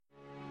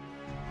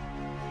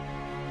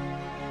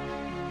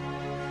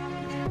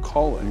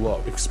calling,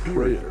 love,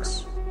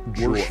 experience,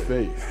 joy,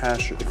 faith,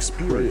 passion,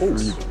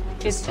 experience, freedom.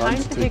 It's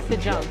time to take the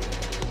jump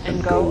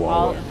and go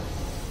all in.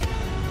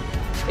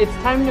 It's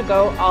time to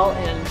go all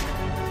in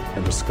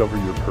and discover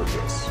your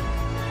purpose.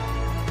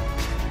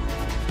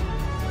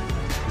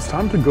 It's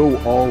time to go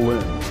all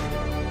in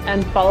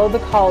and follow the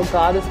call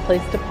God has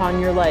placed upon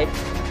your life.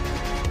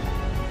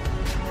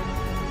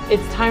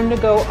 It's time to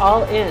go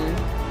all in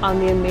on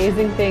the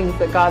amazing things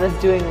that God is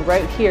doing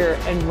right here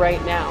and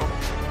right now.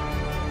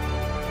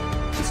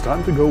 It's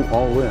time to go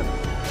all in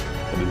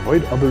and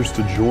invite others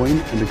to join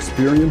and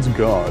experience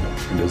God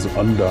and His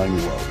undying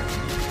love.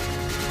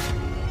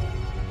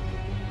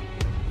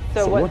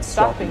 So what's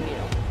stopping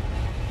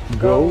you?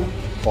 Go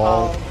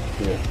all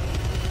in.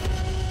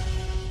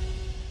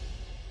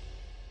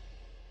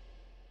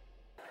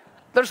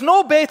 There's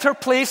no better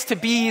place to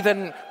be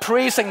than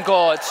praising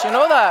God. You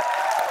know that?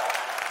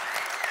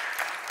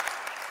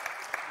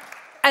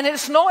 And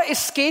it's not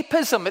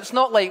escapism. It's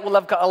not like, well,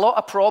 I've got a lot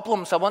of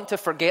problems. I want to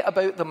forget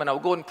about them and I'll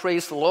go and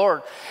praise the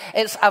Lord.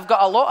 It's, I've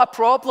got a lot of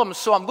problems,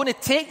 so I'm going to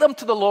take them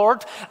to the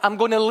Lord. I'm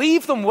going to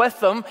leave them with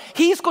them.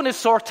 He's going to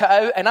sort it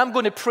out and I'm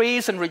going to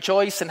praise and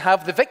rejoice and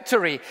have the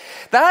victory.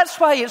 That's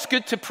why it's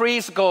good to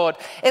praise God.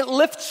 It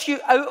lifts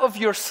you out of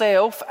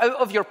yourself, out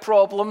of your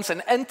problems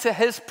and into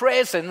His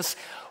presence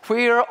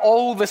where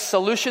all the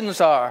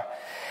solutions are.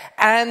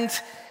 And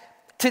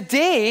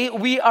today,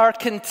 we are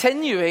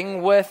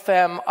continuing with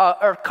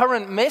our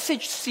current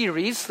message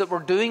series that we're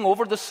doing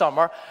over the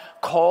summer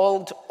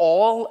called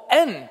All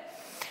In.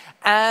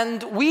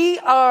 And we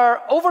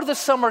are, over the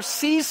summer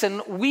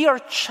season, we are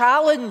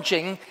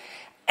challenging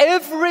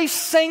every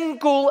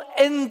single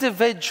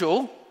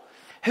individual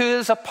who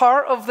is a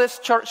part of this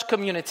church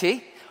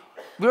community.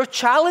 We're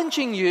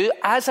challenging you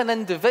as an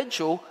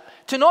individual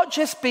to not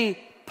just be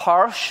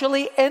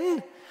partially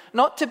in,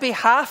 not to be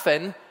half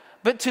in,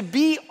 but to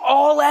be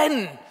all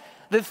in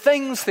the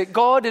things that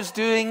God is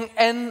doing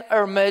in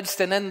our midst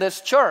and in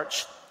this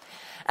church.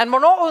 And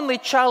we're not only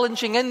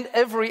challenging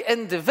every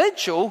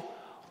individual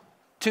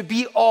to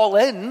be all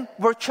in,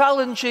 we're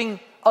challenging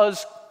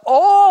us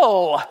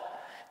all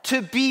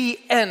to be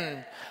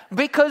in.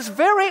 Because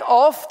very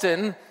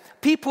often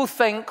people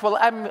think, well,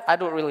 I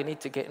don't really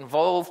need to get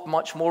involved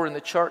much more in the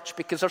church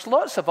because there's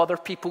lots of other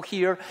people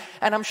here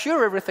and I'm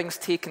sure everything's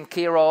taken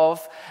care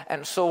of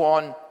and so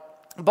on.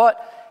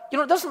 But you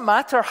know, it doesn't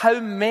matter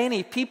how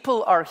many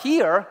people are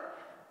here.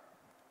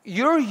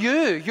 You're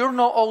you. You're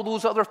not all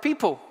those other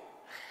people.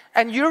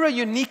 And you're a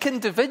unique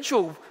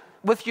individual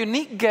with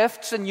unique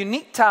gifts and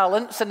unique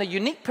talents and a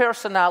unique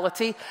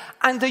personality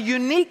and a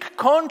unique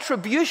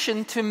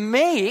contribution to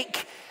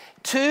make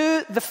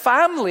to the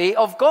family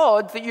of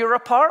God that you're a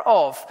part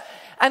of.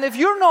 And if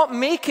you're not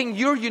making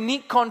your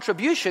unique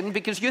contribution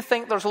because you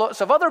think there's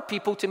lots of other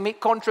people to make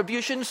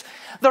contributions,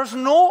 there's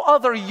no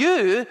other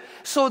you,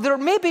 so there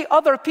may be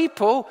other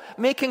people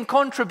making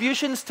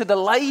contributions to the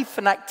life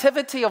and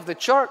activity of the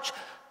church,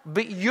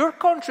 but your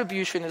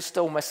contribution is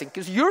still missing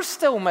because you're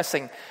still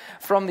missing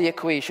from the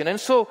equation. And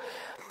so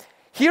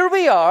here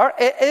we are.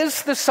 It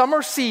is the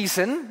summer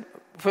season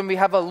when we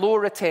have a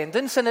lower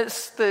attendance, and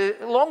it's the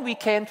long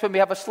weekend when we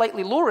have a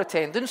slightly lower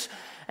attendance.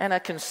 And I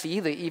can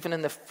see that even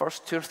in the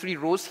first 2 or 3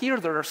 rows here,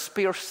 there are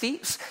spare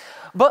seats.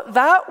 But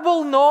that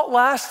will not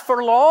last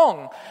for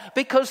long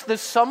because the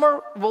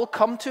summer will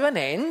come to an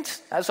end,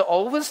 as it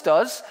always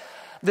does.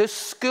 The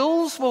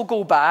schools will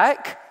go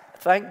back.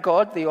 Thank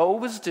God they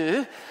always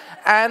do.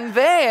 And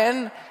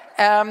then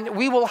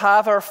we will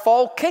have our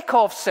fall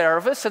kickoff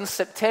service on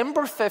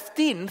September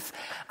 15th.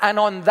 And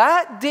on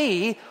that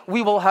day,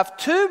 we will have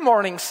 2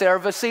 morning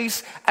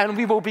services, and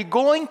we will be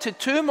going to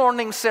 2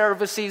 morning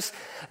services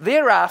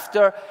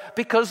thereafter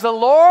because the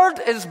Lord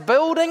is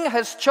building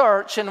His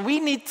church, and we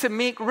need to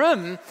make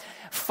room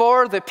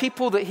for the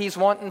people that He's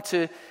wanting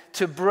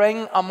to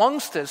bring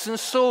amongst us. And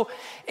so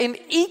in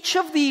each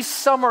of these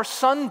summer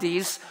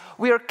Sundays,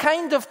 we are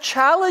kind of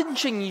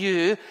challenging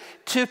you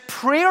to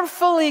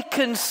prayerfully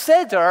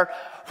consider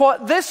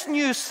what this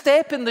new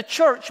step in the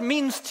church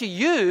means to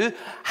you.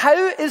 How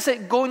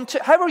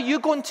are you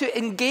going to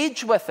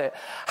engage with it?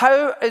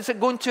 How is it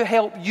going to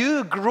help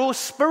you grow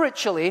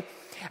spiritually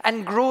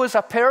and grow as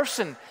a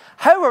person?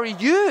 How are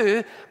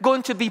you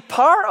going to be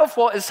part of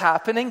what is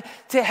happening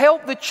to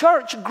help the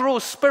church grow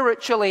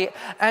spiritually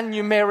and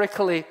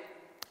numerically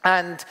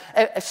and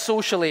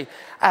socially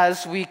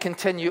as we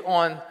continue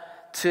on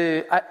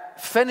to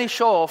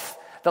finish off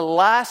the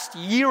last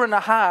year and a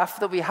half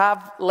that we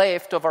have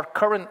left of our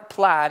current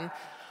plan,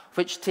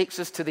 which takes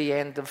us to the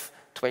end of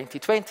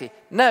 2020.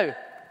 Now,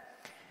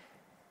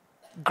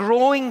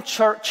 growing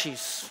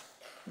churches,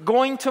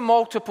 going to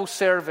multiple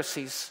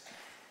services,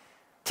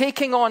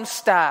 taking on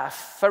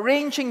staff,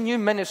 arranging new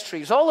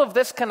ministries, all of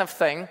this kind of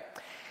thing,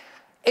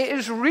 it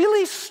is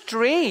really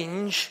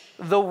strange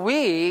the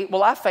way,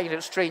 well, I find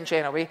it strange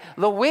anyway,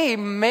 the way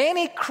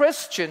many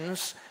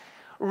Christians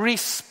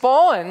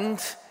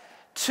respond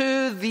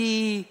to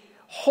the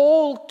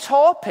whole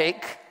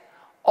topic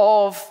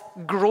of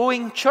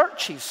growing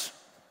churches.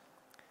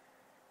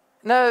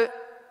 Now,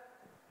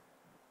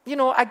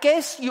 I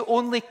guess in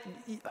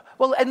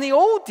the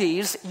old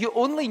days, you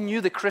only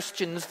knew the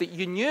Christians that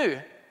you knew.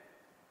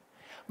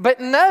 But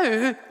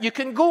now, you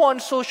can go on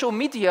social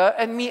media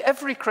and meet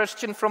every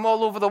Christian from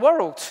all over the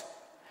world.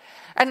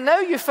 And now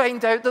you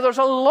find out that there's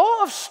a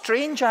lot of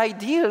strange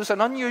ideas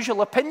and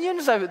unusual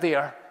opinions out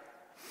there.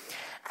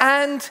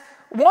 And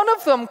one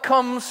of them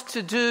comes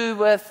to do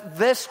with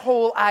this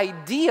whole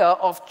idea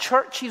of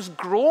churches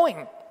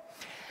growing.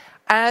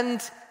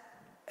 And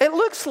it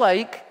looks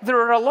like there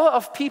are a lot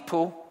of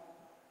people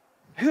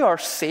who are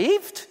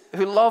saved,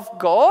 who love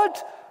God,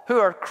 who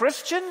are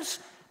Christians,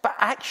 but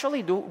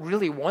actually don't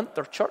really want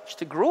their church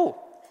to grow.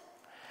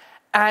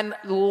 And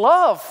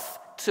love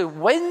to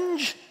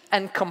whinge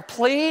and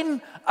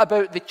complain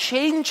about the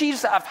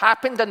changes that have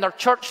happened in their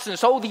church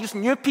since all these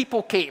new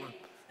people came.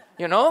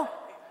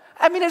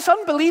 It's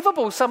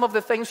unbelievable, some of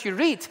the things you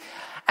read.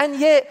 And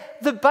yet,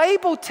 the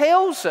Bible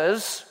tells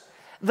us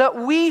that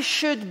we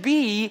should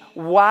be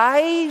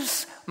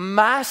wise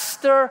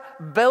master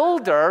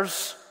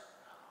builders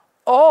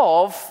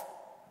of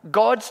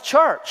God's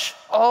church,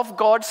 of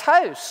God's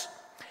house.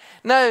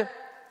 Now,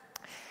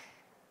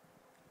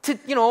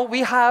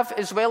 we have,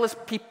 as well as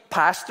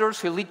pastors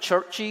who lead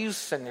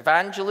churches and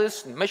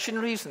evangelists and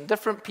missionaries and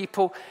different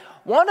people,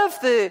 one of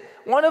the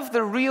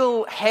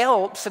real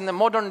helps in the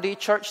modern day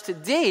church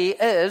today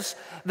is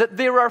that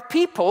there are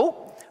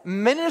people,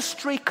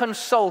 ministry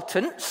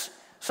consultants,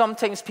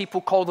 sometimes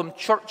people call them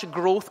church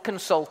growth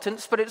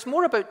consultants, but it's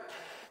more about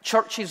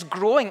churches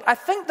growing. I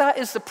think that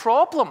is the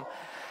problem.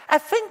 I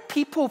think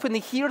people, when they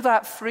hear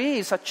that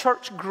phrase, a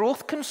church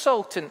growth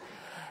consultant,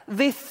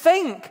 they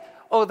think,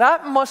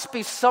 that must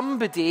be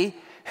somebody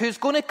who's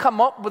going to come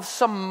up with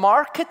some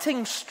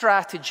marketing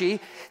strategy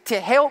to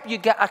help you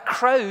get a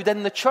crowd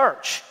in the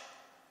church.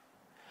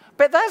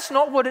 But that's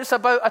not what it's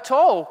about at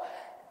all.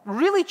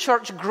 Really,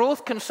 church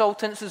growth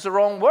consultants is the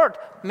wrong word.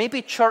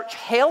 Maybe church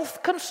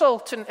health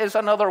consultant is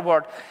another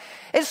word.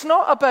 It's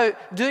not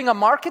about doing a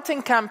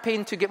marketing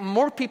campaign to get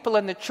more people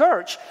in the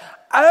church.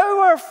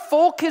 Our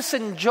focus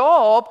and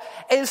job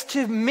is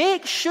to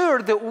make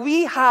sure that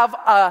we have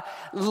a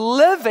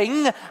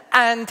living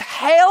and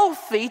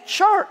healthy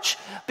church.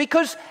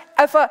 Because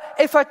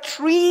if a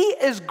tree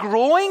is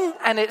growing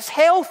and it's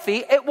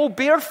healthy, it will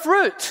bear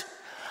fruit.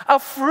 A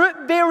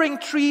fruit-bearing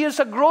tree is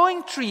a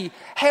growing tree.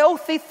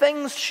 Healthy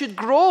things should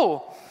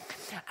grow.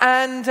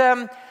 And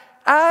there's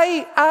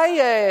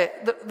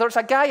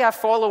a guy I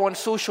follow on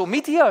social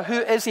media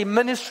who is a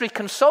ministry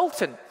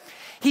consultant.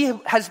 He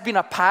has been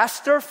a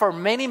pastor for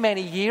many,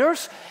 many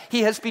years.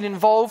 He has been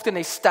involved in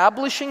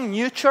establishing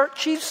new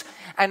churches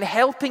and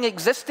helping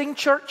existing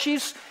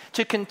churches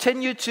to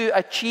continue to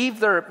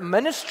achieve their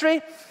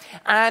ministry.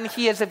 And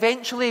he has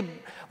eventually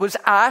was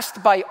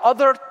asked by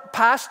other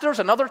pastors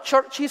and other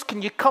churches,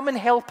 can you come and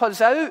help us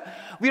out?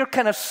 We're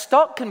kind of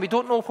stuck and we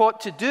don't know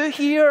what to do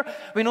here.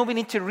 We know we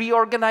need to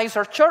reorganize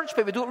our church,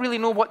 but we don't really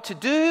know what to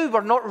do.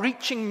 We're not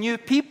reaching new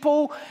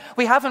people.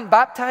 We haven't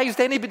baptized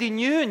anybody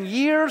new in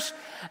years.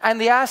 And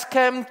they ask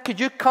him, could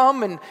you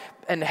come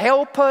and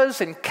help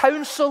us and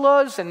counsel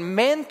us and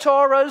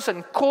mentor us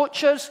and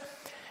coach us?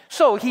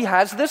 So he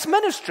has this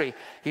ministry.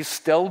 He's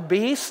still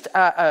based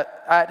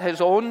at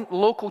his own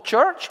local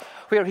church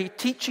where he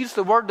teaches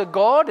the Word of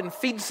God and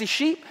feeds the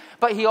sheep.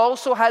 But he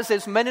also has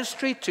his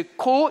ministry to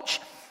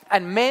coach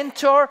and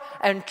mentor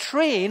and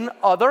train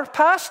other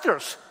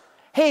pastors.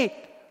 Hey,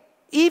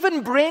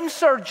 even brain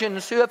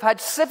surgeons who have had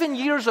 7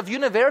 years of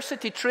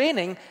university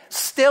training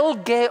still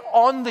get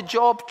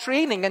on-the-job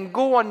training and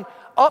go on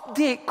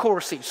update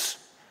courses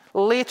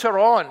later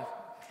on.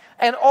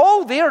 And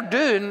all they're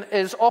doing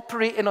is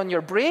operating on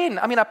your brain.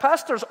 A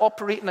pastor's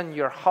operating on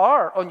your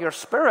heart, on your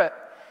spirit.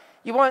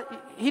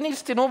 He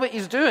needs to know what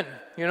he's doing,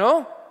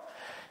 You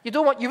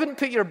wouldn't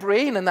put your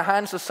brain in the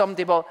hands of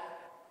somebody,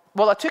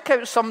 well, I took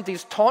out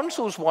somebody's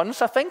tonsils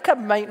once. I think I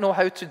might know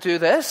how to do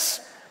this.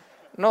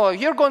 No,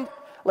 you're going,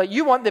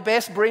 you want the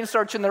best brain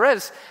surgeon there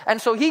is. And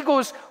so he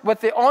goes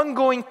with the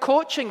ongoing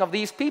coaching of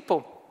these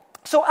people.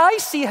 So I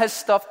see his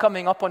stuff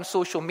coming up on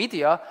social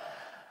media,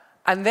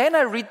 and then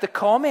I read the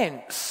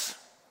comments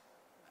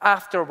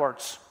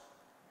afterwards.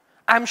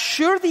 I'm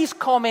sure these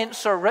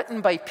comments are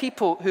written by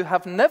people who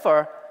have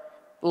never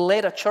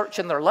led a church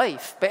in their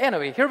life. But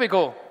anyway, here we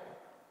go.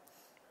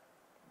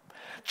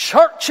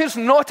 Church is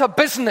not a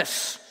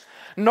business,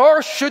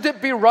 nor should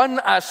it be run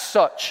as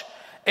such.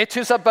 It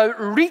is about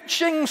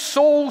reaching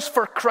souls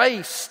for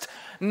Christ,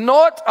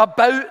 not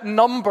about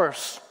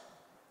numbers.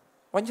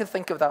 What do you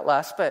think of that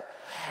last bit?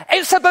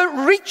 It's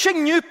about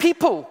reaching new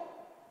people,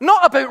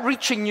 not about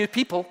reaching new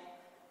people.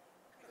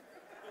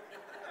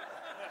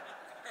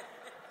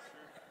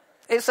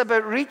 It's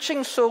about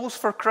reaching souls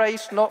for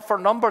Christ, not for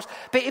numbers.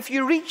 But if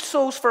you reach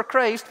souls for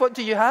Christ, what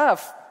do you have?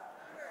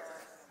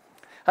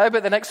 How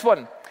about the next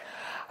one?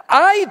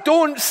 I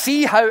don't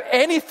see how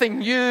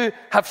anything you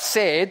have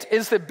said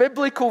is the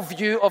biblical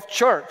view of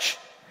church.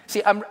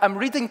 See, I'm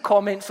reading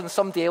comments on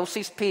somebody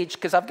else's page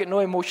because I've got no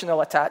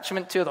emotional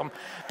attachment to them.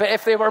 But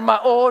if they were my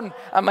own,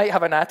 I might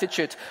have an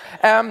attitude.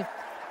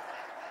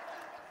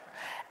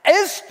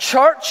 Is Is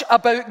church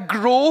about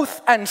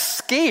growth and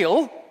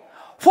scale?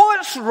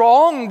 What's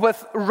wrong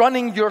with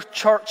running your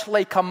church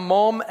like a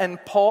mom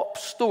and pop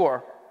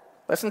store?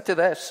 Listen to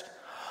this.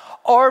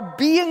 Or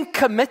being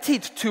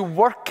committed to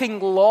working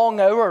long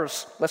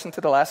hours? Listen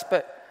to the last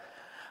bit.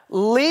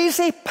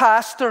 Lazy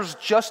pastors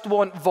just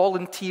want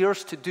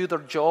volunteers to do their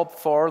job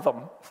for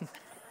them.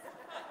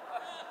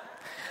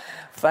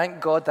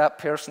 Thank God that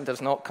person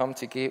does not come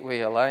to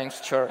Gateway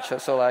Alliance Church.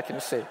 That's all I can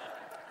say.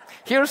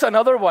 Here's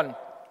another one.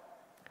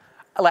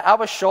 I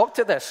was shocked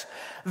at this.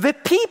 The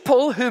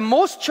people who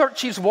most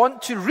churches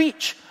want to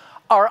reach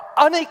are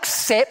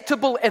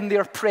unacceptable in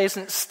their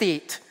present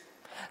state.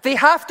 They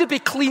have to be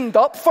cleaned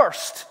up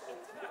first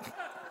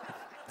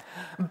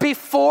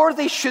before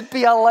they should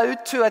be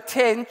allowed to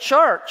attend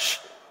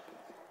church.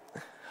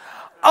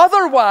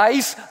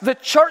 Otherwise, the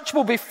church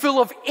will be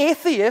full of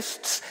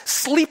atheists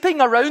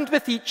sleeping around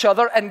with each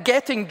other and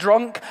getting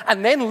drunk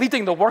and then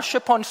leading the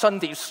worship on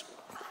Sundays.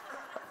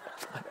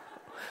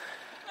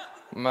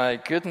 My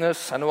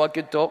goodness, I know a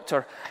good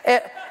doctor.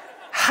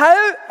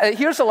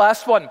 Here's the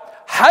last one.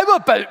 How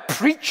about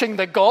preaching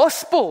the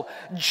gospel?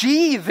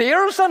 Gee,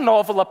 there's a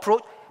novel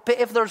approach.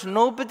 But if there's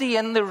nobody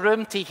in the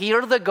room to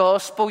hear the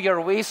gospel, you're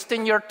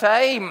wasting your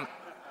time.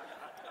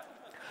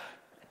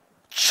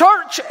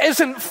 Church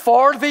isn't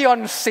for the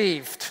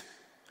unsaved.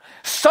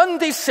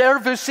 Sunday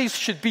services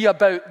should be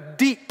about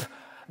deep,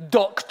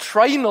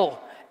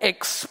 doctrinal,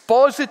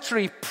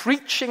 expository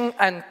preaching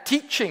and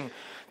teaching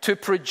to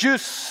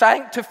produce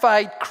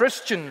sanctified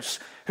Christians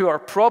who are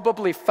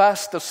probably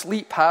fast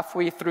asleep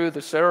halfway through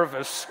the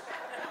service.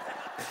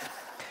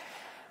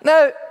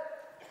 Now,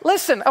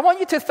 listen, I want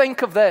you to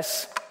think of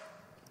this.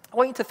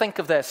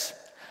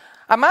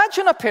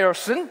 Imagine a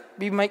person,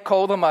 we might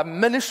call them a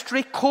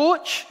ministry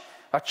coach,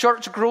 a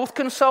church growth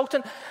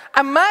consultant.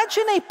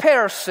 Imagine a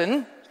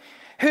person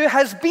who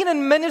has been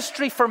in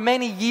ministry for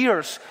many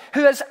years,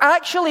 who has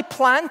actually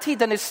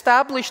planted and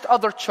established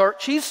other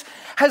churches,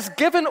 has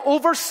given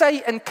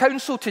oversight and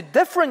counsel to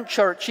different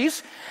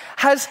churches,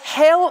 has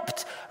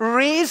helped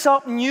raise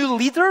up new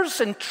leaders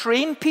and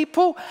train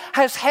people,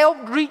 has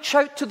helped reach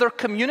out to their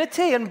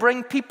community and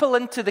bring people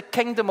into the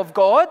kingdom of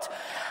God,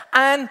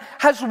 and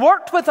has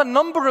worked with a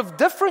number of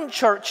different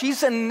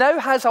churches and now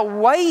has a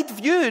wide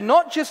view,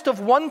 not just of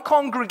one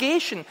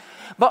congregation,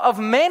 but of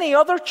many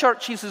other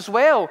churches as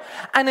well,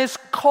 and is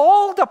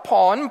called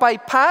upon by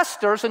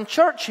pastors and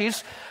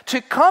churches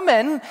to come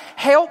in,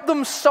 help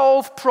them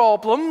solve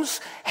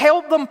problems,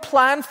 help them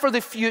plan for the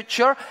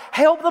future,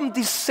 help them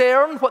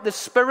discern what the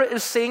Spirit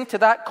is saying to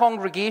that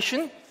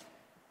congregation.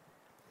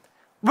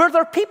 Were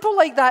there people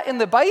like that in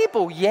the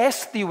Bible?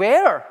 Yes, they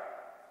were.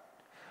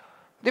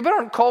 They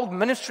weren't called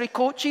ministry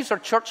coaches or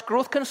church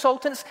growth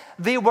consultants.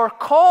 They were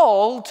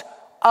called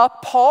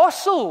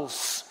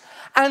apostles.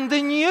 And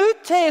the New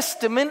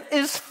Testament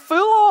is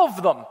full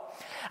of them.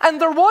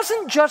 And there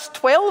wasn't just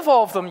 12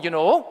 of them, you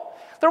know.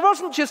 There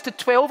wasn't just the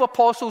 12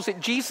 apostles that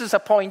Jesus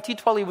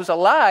appointed while he was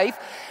alive.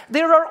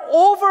 There are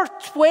over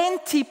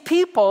 20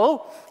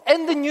 people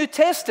in the New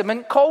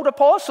Testament called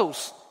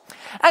apostles.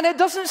 And it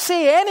doesn't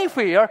say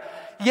anywhere,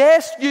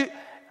 yes,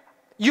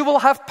 you will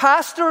have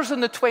pastors in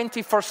the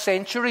 21st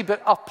century,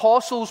 but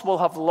apostles will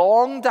have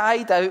long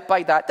died out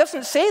by that. It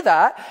doesn't say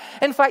that.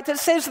 In fact, it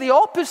says the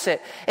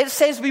opposite. It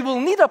says we will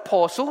need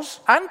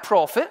apostles and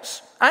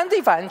prophets and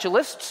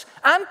evangelists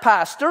and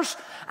pastors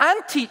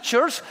and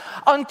teachers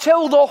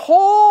until the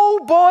whole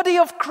body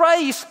of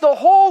Christ, the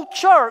whole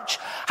church,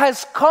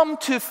 has come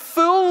to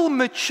full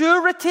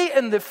maturity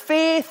in the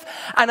faith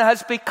and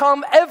has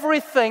become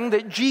everything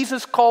that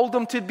Jesus called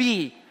them to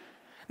be.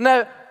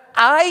 Now,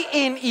 I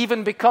ain't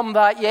even become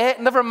that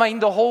yet, never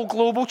mind the whole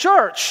global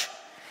church.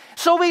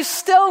 So we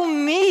still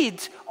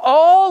need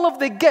all of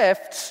the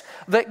gifts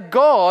that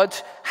God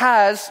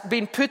has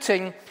been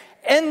putting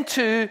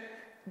into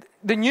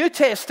the New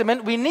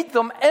Testament. We need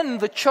them in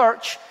the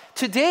church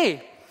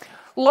today.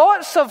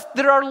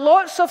 There are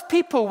lots of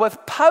people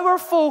with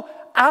powerful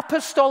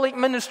apostolic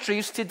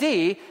ministries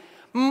today.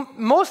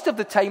 Most of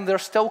the time they're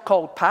still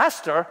called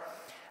pastor,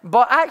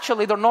 but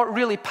actually they're not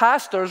really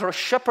pastors or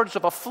shepherds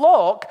of a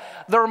flock.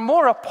 They're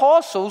more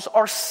apostles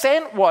or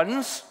sent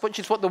ones, which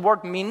is what the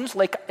word means.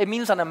 Like it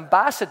means an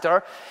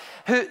ambassador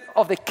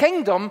of the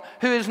kingdom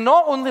who is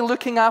not only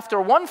looking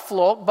after one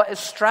flock, but is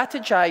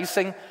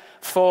strategizing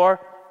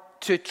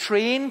to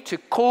train, to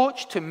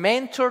coach, to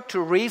mentor,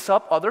 to raise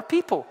up other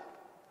people.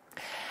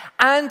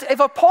 And if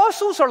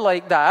apostles are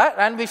like that,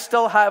 and we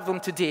still have them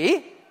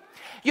today,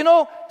 you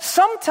know,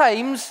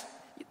 sometimes,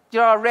 you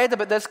know, I read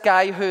about this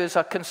guy who is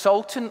a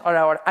consultant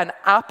or an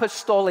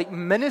apostolic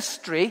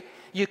ministry,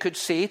 you could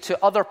say,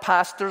 to other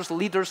pastors,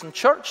 leaders, and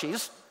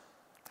churches.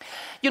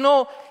 You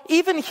know,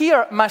 even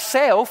here,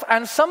 myself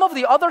and some of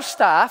the other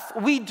staff,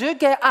 we do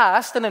get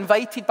asked and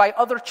invited by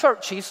other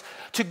churches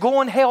to go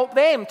and help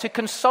them, to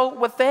consult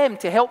with them,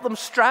 to help them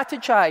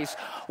strategize,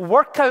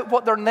 work out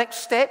what their next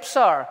steps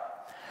are.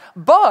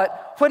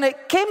 But when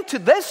it came to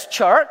this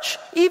church,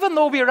 even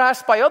though we were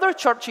asked by other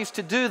churches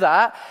to do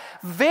that,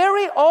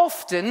 very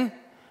often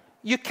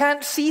you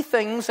can't see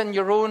things in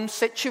your own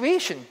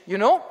situation, you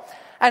know?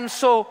 And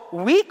so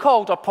we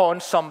called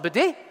upon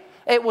somebody.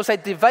 It was a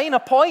divine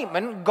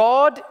appointment.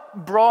 God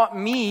brought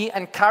me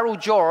and Carol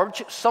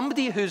George,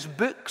 somebody whose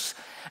books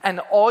and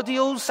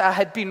audios I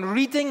had been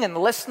reading and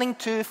listening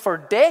to for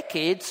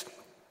decades.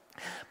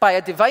 By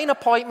a divine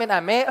appointment, I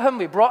met him.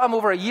 We brought him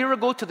over a year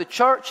ago to the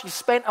church. He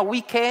spent a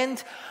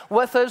weekend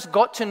with us,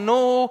 got to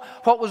know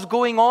what was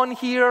going on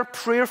here,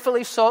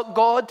 prayerfully sought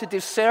God to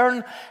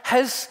discern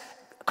his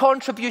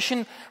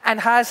contribution, and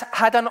has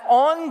had an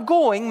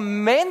ongoing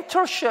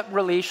mentorship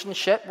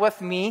relationship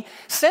with me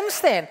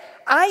since then.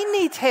 I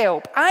need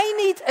help. I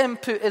need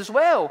input as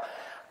well.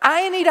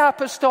 I need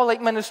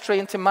apostolic ministry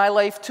into my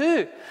life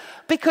too.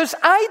 Because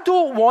I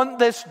don't want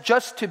this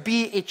just to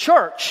be a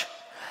church.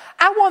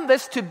 I want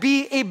this to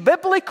be a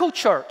biblical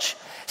church.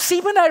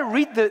 See, when I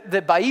read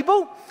the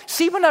Bible,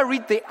 see when I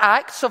read the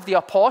Acts of the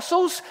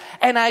Apostles,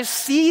 and I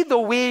see the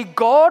way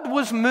God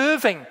was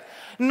moving,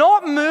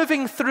 not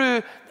moving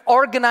through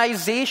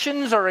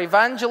organizations or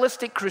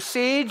evangelistic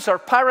crusades or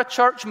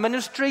parachurch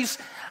ministries,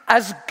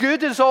 as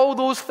good as all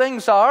those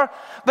things are,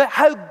 but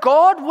how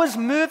God was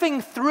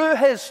moving through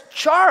his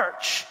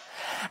church.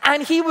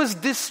 And he was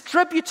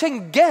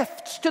distributing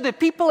gifts to the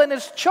people in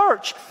his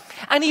church.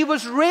 And he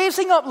was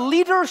raising up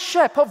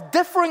leadership of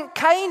different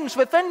kinds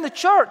within the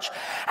church.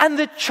 And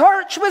the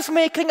church was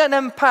making an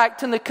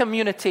impact in the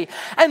community.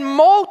 And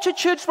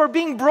multitudes were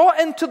being brought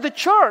into the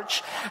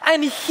church.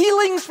 And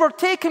healings were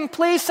taking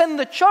place in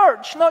the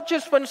church. Not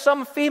just when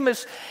some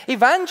famous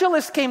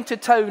evangelist came to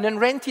town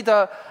and rented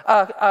an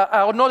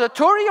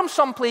auditorium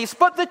someplace.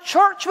 But the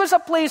church was a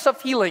place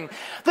of healing.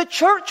 The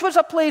church was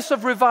a place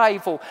of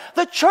revival.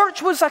 The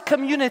church was a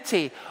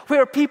community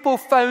where people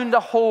found a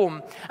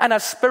home and a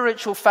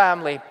spiritual family.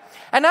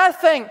 And I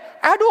think,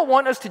 I don't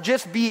want us to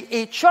just be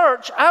a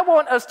church. I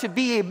want us to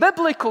be a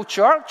biblical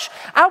church.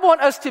 I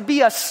want us to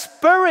be a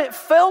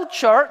spirit-filled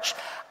church.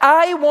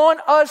 I want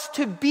us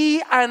to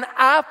be an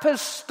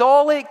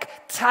apostolic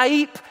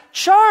type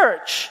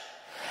church.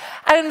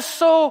 And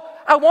so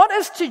I want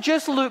us to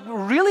just look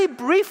really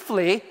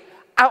briefly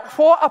at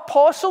what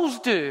apostles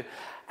do.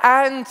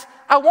 And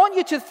I want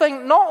you to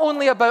think not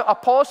only about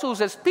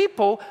apostles as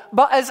people,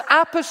 but as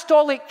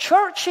apostolic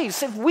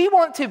churches. If we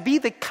want to be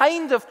the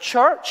kind of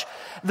church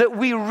that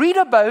we read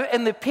about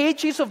in the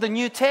pages of the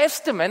New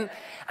Testament,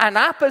 an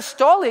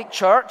apostolic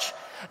church,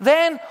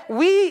 then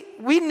we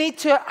need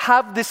to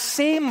have the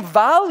same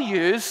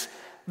values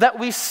that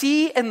we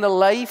see in the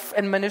life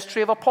and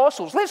ministry of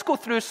apostles. Let's go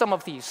through some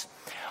of these.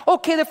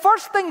 Okay, the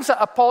first things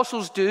that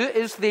apostles do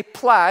is they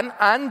plan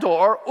and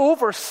or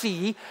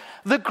oversee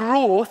the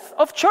growth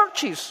of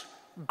churches.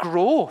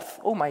 Growth.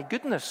 Oh my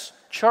goodness.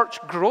 Church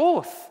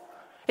growth.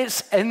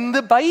 It's in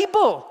the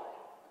Bible.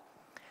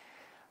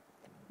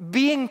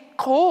 Being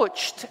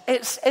coached.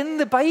 It's in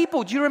the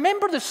Bible. Do you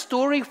remember the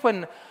story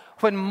when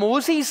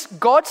Moses,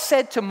 God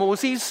said to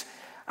Moses,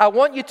 I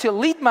want you to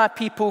lead my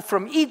people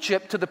from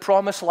Egypt to the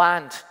promised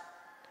land.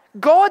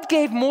 God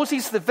gave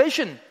Moses the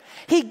vision.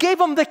 He gave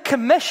him the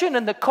commission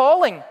and the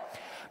calling.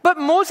 But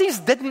Moses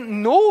didn't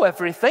know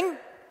everything.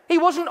 He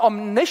wasn't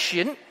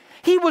omniscient.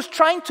 He was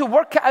trying to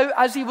work it out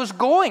as he was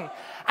going.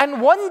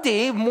 And one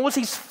day,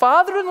 Moses'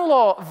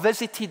 father-in-law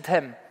visited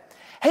him.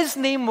 His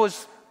name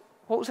was,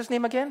 what was his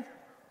name again?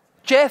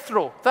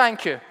 Jethro,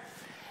 thank you.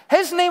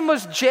 His name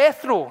was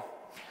Jethro.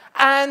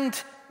 And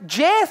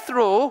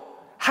Jethro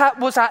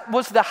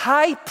was the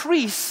high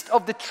priest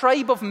of the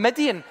tribe of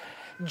Midian.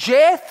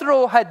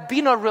 Jethro had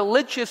been a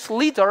religious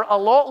leader a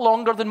lot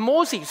longer than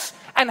Moses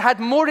and had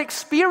more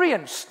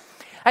experience.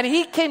 And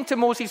he came to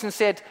Moses and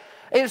said,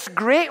 it's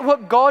great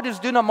what God is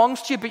doing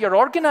amongst you, but you're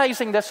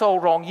organizing this all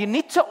wrong. You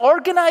need to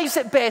organize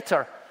it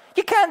better.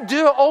 You can't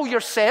do it all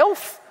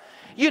yourself.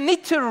 You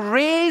need to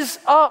raise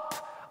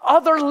up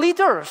other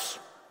leaders.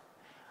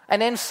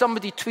 And then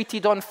somebody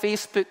tweeted on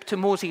Facebook to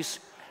Moses,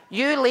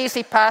 you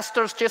lazy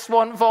pastors just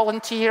want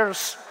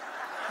volunteers.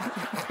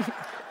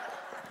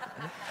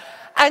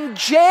 And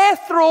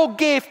Jethro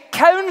gave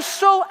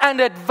counsel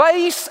and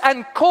advice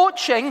and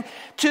coaching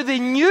to the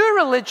new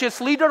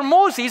religious leader,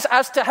 Moses,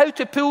 as to how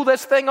to pull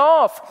this thing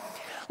off.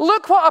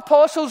 Look what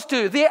apostles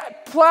do. They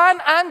plan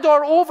and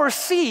or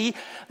oversee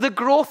the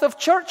growth of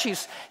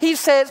churches. He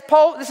says,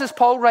 this is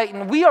Paul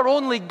writing, we are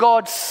only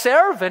God's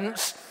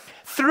servants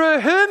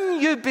through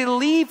whom you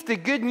believe the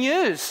good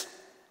news.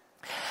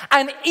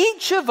 And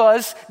each of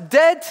us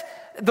did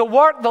the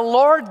work the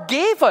Lord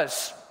gave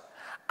us.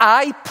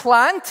 Paul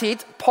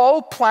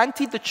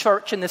planted the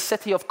church in the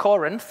city of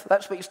Corinth.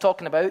 That's what he's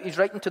talking about. He's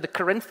writing to the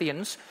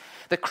Corinthians,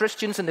 the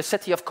Christians in the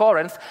city of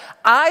Corinth.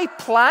 I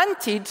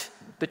planted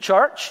the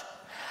church,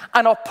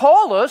 and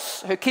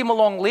Apollos, who came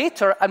along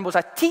later and was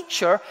a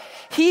teacher,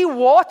 he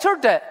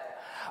watered it.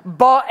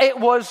 But it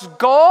was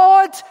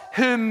God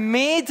who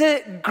made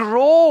it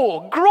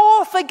grow.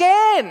 Growth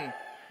again.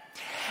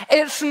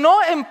 It's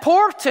not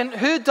important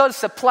who does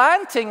the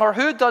planting or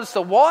who does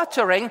the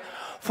watering.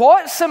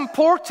 What's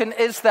important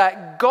is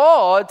that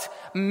God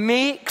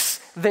makes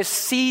the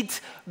seed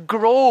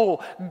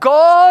grow.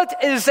 God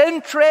is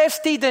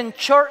interested in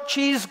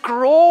churches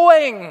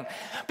growing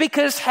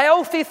because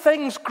healthy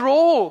things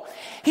grow.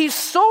 He's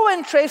so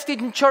interested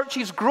in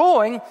churches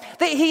growing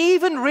that he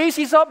even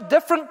raises up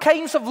different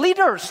kinds of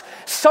leaders.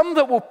 Some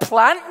that will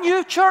plant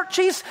new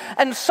churches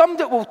and some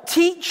that will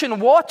teach and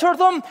water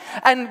them.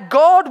 And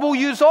God will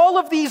use all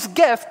of these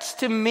gifts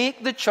to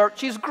make the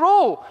churches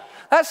grow.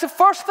 That's the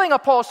first thing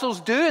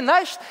apostles do, and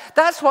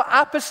that's what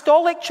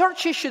apostolic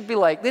churches should be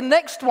like. The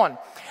next one.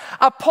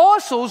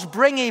 Apostles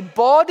bring a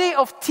body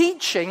of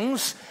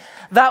teachings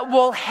that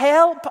will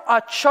help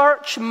a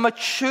church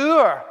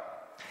mature.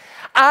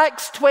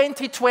 Acts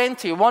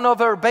 20:20, one of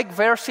our big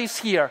verses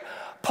here.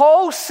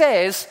 Paul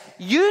says,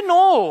 "You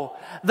know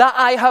that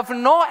I have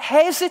not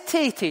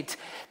hesitated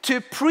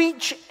to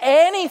preach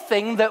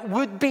anything that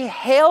would be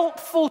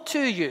helpful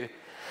to you,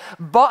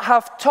 but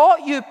have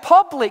taught you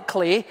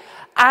publicly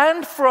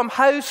and from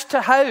house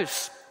to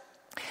house."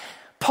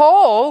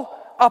 Paul,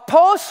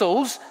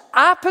 apostles,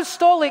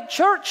 apostolic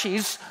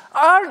churches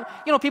aren't,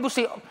 people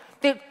say,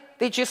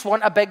 they just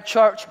want a big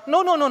church.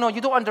 No,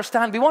 you don't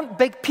understand. We want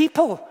big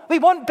people. We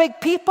want big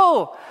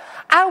people.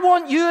 I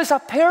want you as a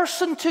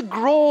person to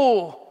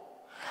grow.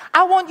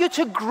 I want you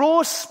to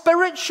grow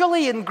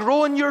spiritually and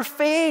grow in your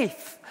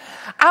faith.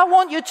 I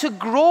want you to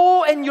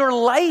grow in your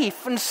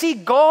life and see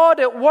God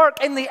at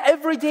work in the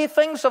everyday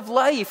things of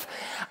life.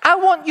 I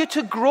want you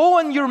to grow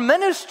in your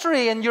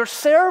ministry and your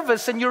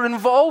service and your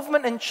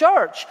involvement in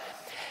church.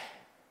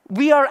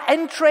 We are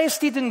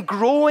interested in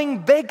growing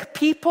big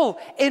people,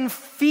 in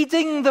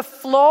feeding the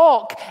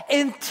flock,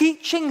 in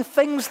teaching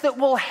things that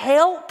will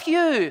help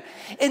you,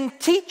 in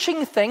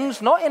teaching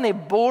things not in a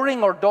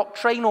boring or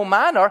doctrinal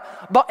manner,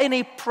 but in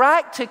a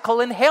practical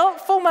and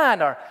helpful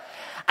manner.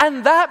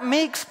 And that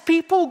makes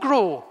people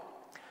grow.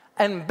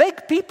 And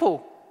big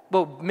people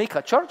will make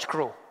a church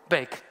grow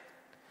big.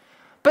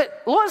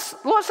 But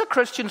lots of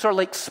Christians are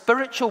like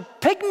spiritual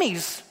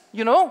pygmies,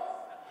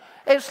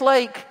 It's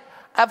like,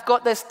 I've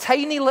got this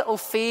tiny little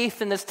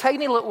faith and this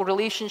tiny little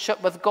relationship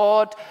with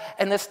God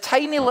and this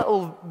tiny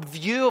little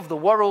view of the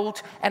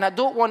world, and I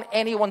don't want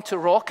anyone to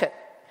rock it.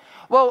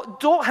 Well,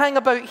 don't hang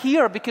about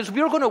here because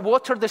we're going to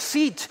water the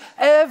seed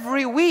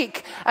every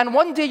week. And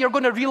one day you're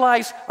going to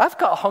realize, I've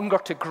got a hunger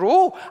to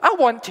grow. I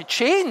want to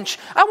change.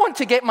 I want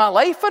to get my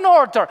life in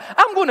order.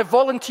 I'm going to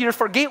volunteer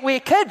for Gateway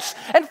Kids.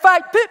 In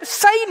fact,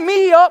 sign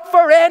me up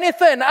for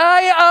anything.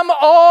 I am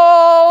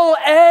all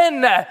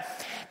in.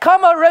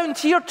 Come around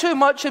here too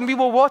much and we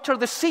will water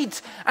the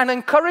seeds and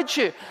encourage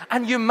you.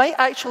 And you might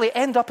actually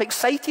end up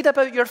excited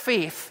about your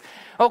faith.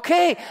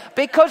 Okay?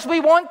 Because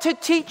we want to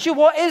teach you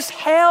what is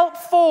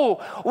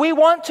helpful. We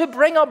want to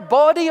bring a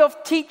body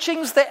of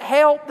teachings that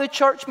help the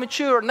church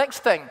mature. Next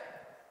thing.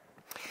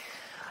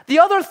 The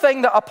other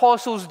thing that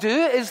apostles do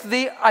is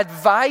they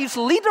advise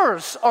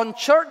leaders on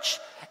church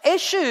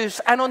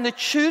issues and on the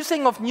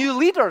choosing of new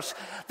leaders.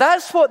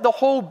 That's what the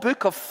whole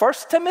book of 1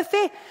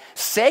 Timothy,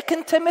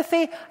 2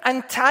 Timothy,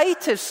 and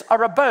Titus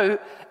are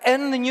about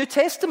in the New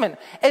Testament.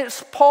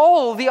 It's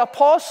Paul, the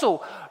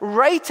apostle,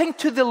 writing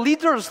to the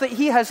leaders that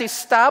he has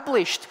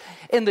established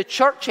in the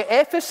church at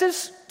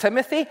Ephesus,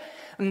 Timothy,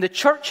 in the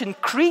church in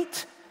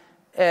Crete,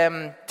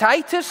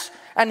 Titus,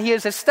 and he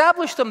has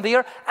established them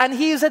there, and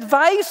he is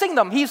advising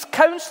them. He's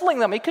counseling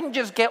them. He couldn't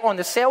just get on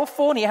the cell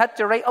phone. He had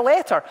to write a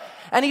letter.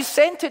 And he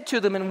sent it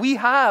to them, and we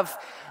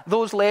have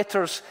those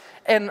letters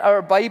in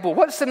our Bible.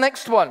 What's the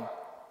next one?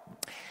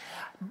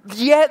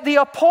 Yet the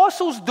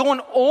apostles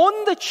don't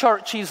own the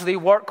churches they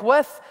work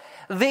with.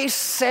 They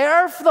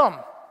serve them.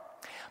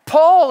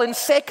 Paul in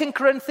 2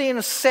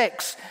 Corinthians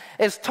 6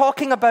 is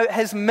talking about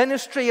his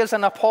ministry as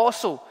an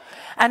apostle.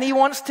 And he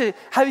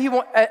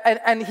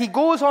he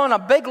goes on a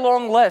big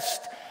long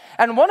list.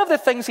 And one of the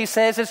things he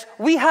says is,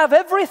 we have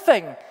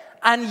everything,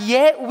 and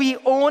yet we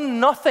own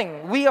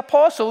nothing. We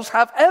apostles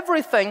have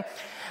everything,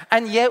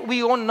 and yet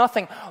we own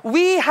nothing.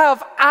 We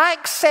have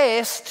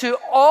access to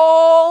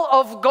all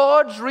of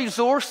God's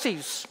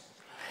resources.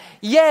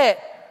 Yet,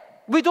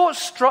 we don't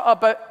strut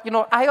about,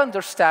 I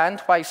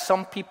understand why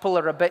some people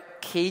are a bit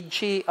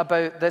cagey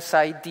about this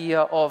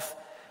idea of,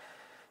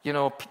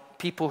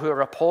 people who are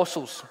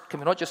apostles.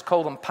 Can we not just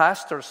call them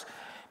pastors?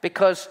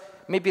 Because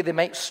maybe they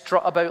might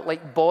strut about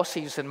like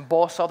bosses and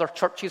boss other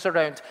churches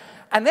around.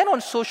 And then on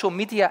social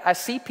media, I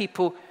see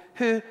people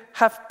who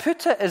have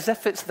put it as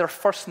if it's their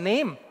first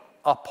name.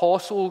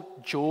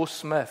 Apostle Joe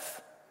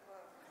Smith.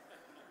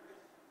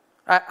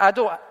 I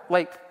don't,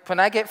 when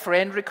I get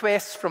friend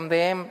requests from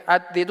them,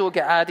 they don't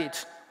get added.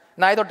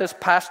 Neither does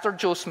Pastor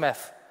Joe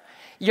Smith.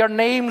 Your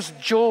name's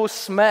Joe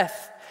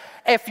Smith.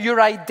 If your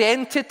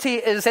identity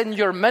is in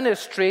your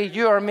ministry,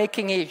 you are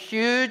making a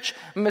huge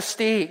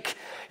mistake.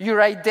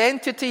 Your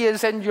identity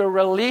is in your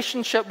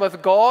relationship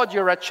with God.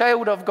 You're a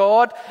child of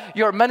God.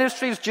 Your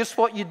ministry is just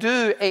what you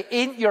do. It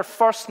ain't your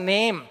first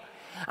name.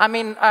 I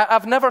mean,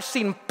 I've never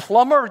seen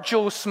plumber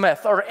Joe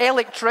Smith or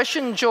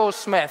electrician Joe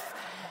Smith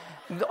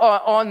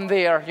on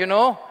there,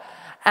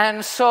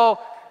 And so,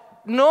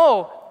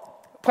 no.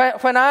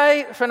 When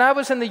I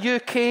was in the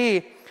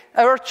UK,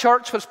 our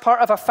church was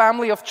part of a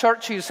family of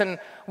churches, and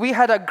we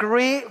had a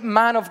great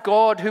man of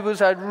God who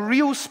was a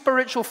real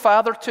spiritual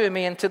father to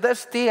me, and to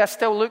this day I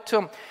still look to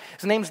him.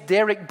 His name's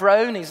Derek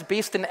Brown. He's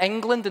based in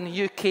England, in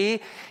the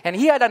UK, and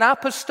he had an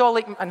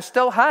apostolic, and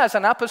still has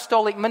an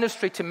apostolic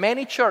ministry to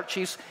many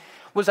churches.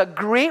 Was a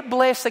great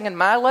blessing in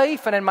my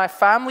life and in my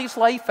family's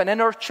life and in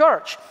our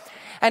church.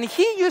 And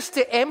he used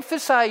to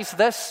emphasize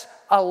this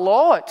a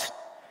lot.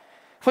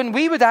 When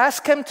we would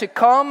ask him to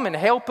come and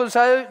help us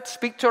out,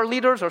 speak to our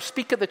leaders or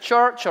speak at the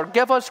church or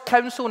give us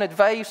counsel and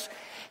advice,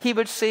 he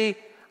would say,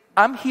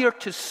 I'm here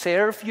to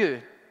serve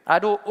you. I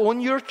don't own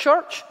your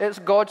church, it's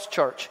God's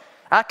church.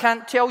 I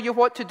can't tell you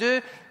what to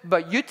do,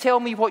 but you tell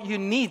me what you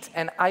need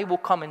and I will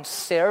come and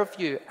serve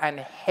you and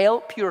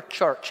help your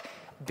church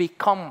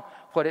become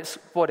what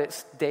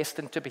it's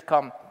destined to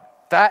become.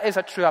 That is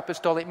a true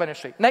apostolic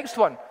ministry. Next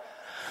one.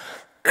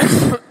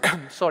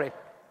 Sorry.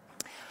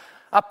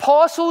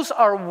 Apostles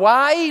are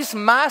wise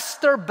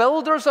master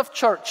builders of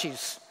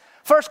churches.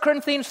 1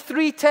 Corinthians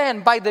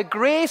 3:10, by the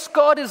grace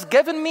God has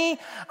given me,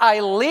 I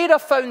laid a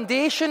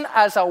foundation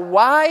as a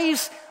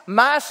wise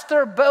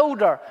master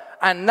builder.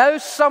 And now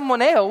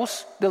someone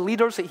else, the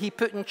leaders that he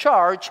put in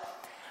charge,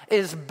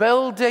 is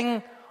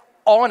building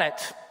on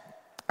it.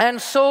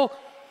 And so,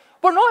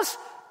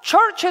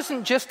 church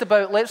isn't just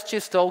about let's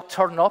just all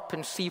turn up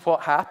and see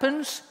what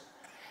happens.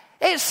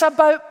 It's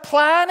about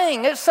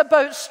planning. It's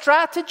about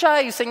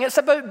strategizing. It's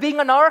about being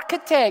an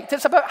architect.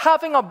 It's about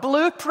having a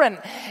blueprint.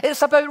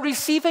 It's about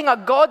receiving a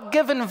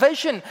God-given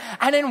vision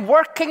and then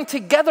working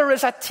together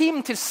as a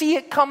team to see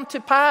it come to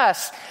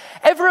pass.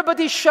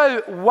 Everybody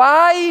shout,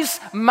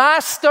 wise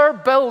master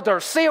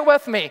builders. Say it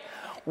with me.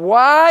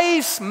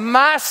 Wise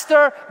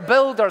master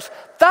builders.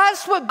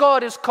 That's what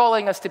God is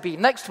calling us to be.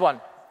 Next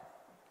one.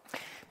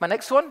 My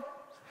next one.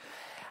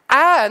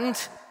 And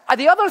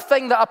the other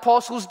thing that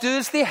apostles do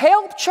is they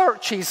help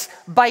churches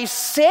by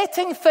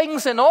setting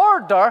things in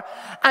order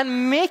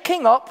and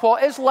making up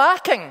what is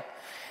lacking.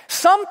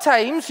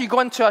 Sometimes you go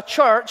into a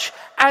church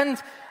and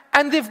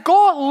they've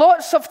got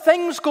lots of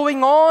things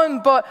going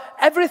on, but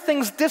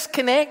everything's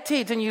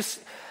disconnected,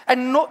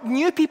 and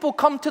new people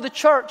come to the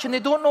church and they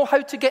don't know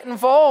how to get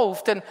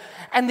involved, and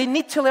they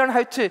need to learn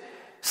how to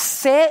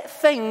set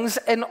things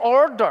in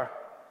order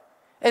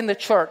in the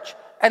church,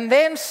 and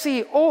then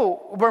say,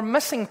 oh, we're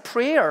missing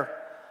prayer,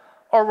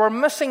 or we're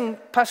missing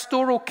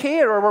pastoral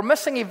care, or we're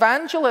missing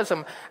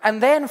evangelism,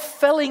 and then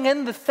filling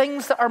in the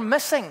things that are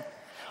missing.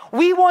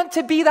 We want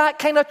to be that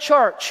kind of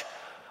church.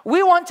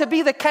 We want to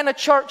be the kind of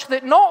church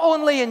that not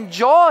only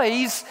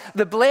enjoys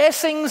the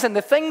blessings and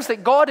the things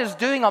that God is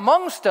doing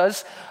amongst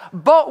us,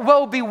 but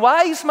will be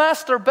wise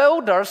master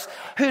builders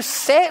who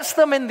sets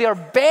them in their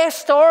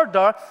best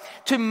order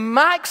to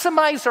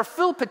maximize their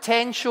full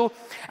potential.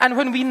 And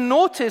when we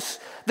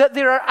notice that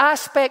there are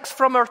aspects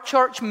from our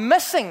church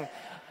missing,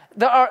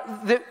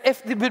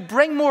 if they would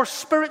bring more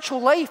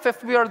spiritual life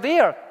if we are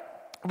there,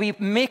 we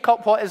make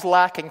up what is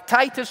lacking.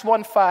 Titus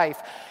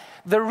 1:5.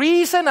 The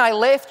reason I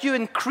left you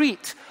in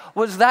Crete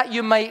was that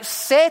you might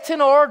set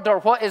in order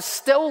what is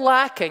still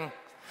lacking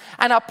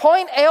and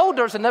appoint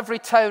elders in every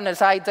town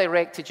as I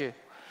directed you.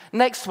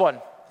 Next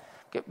one.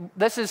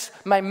 This is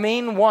my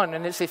main one,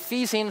 and it's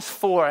Ephesians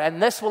 4, and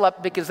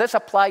because this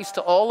applies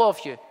to all of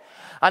you.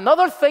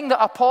 Another thing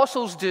that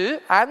apostles do,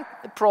 and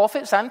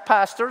prophets and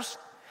pastors,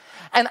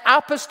 and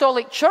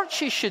apostolic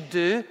churches should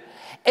do,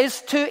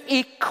 is to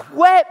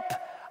equip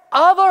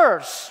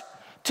others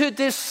to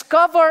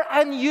discover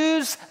and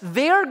use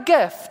their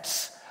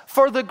gifts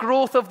for the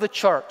growth of the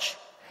church.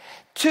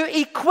 To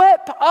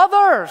equip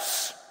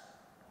others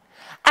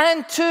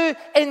and to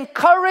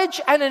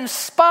encourage and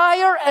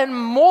inspire and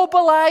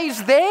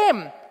mobilize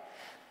them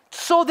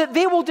so that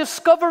they will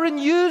discover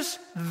and use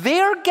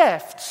their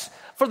gifts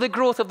for the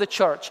growth of the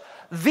church.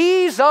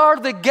 These are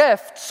the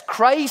gifts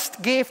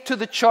Christ gave to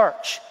the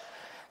church.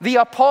 The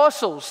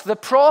apostles, the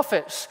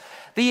prophets,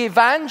 the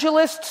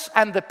evangelists,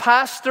 and the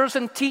pastors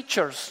and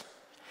teachers.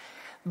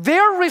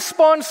 Their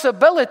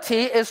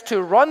responsibility is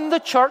to run the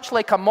church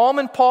like a mom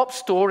and pop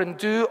store and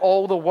do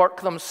all the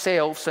work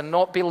themselves and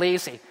not be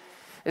lazy.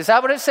 Is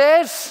that what it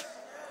says?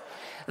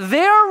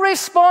 Their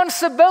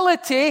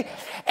responsibility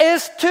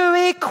is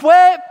to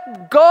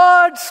equip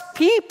God's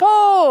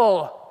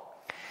people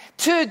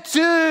to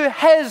do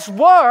His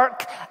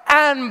work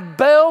and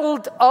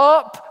build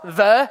up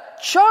the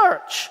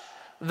church,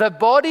 the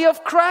body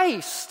of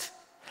Christ.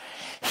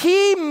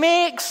 He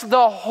makes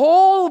the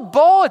whole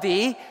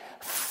body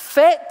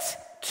fit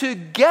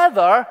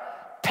together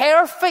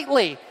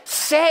perfectly,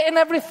 setting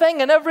everything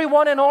and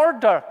everyone in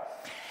order.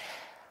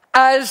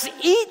 As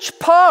each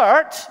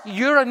part,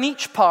 you're in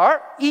each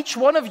part, each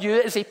one of you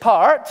is a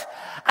part,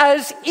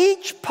 as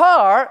each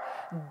part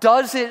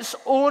does its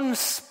own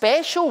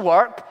special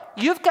work,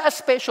 you've got a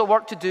special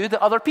work to do that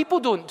other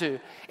people don't do.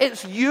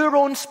 It's your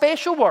own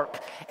special work.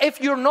 If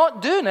you're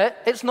not doing it,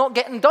 it's not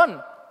getting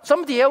done.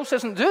 Somebody else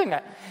isn't doing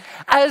it.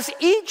 As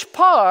each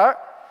part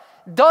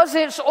does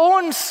its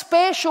own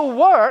special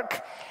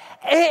work,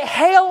 it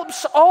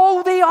helps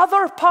all the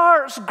other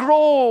parts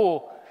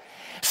grow.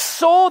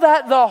 so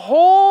that the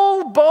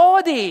whole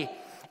body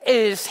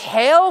is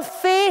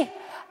healthy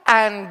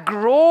and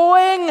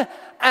growing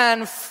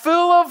and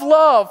full of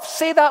love.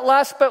 Say that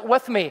last bit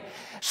with me.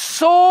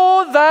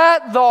 So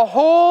that the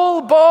whole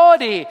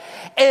body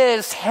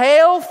is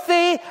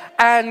healthy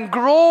and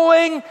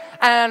growing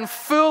and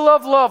full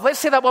of love. Let's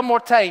say that one more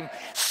time.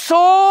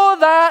 So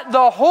that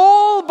the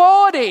whole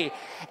body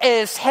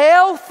is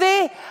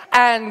healthy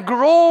and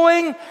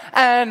growing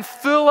and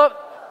full of...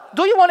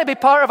 Do you want to be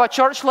part of a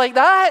church like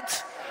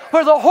that?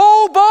 Where the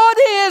whole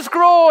body is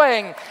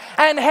growing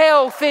and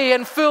healthy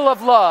and full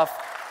of love.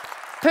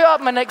 Put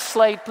up my next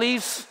slide,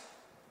 please.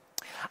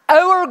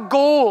 Our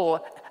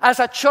goal as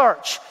a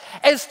church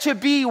is to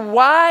be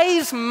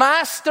wise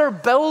master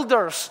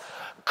builders,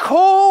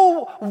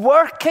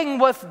 co-working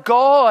with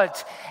God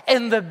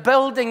in the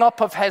building up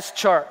of His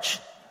church.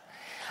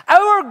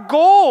 Our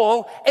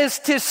goal is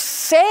to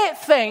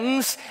set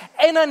things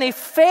in an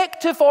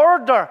effective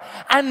order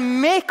and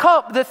make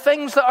up the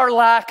things that are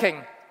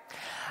lacking.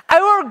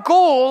 Our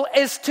goal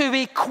is to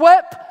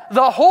equip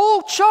the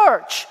whole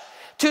church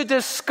to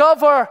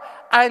discover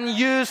and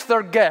use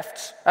their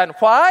gifts. And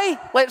why?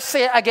 Let's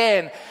say it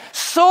again.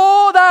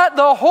 So that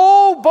the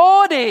whole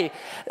body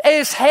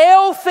is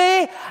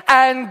healthy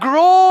and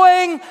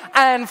growing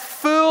and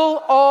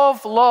full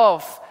of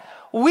love.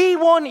 We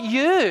want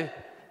you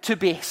to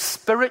be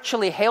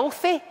spiritually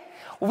healthy.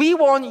 We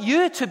want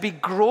you to be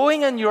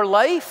growing in your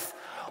life.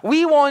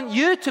 We want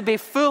you to be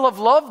full of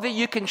love that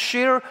you can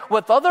share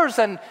with others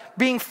and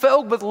being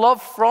filled with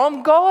love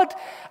from God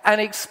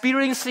and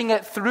experiencing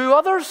it through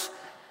others.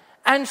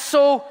 And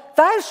so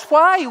that's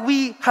why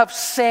we have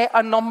set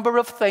a number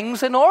of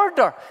things in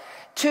order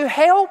to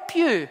help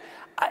you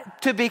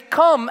to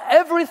become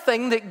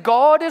everything that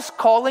God is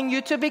calling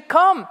you to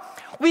become.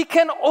 We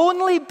can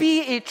only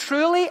be a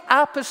truly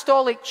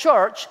apostolic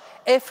church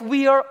if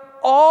we are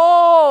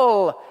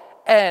all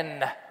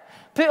in.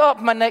 Put up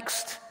my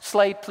next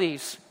slide,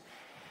 please.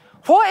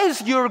 What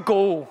is your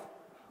goal?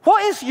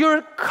 What is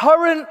your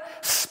current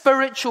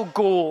spiritual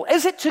goal?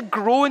 Is it to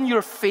grow in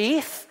your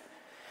faith?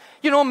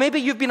 You know, maybe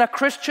you've been a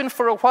Christian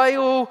for a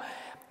while.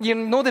 You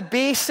know the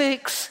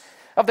basics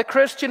of the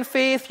Christian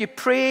faith. You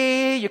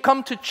pray, you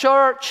come to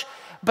church,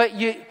 but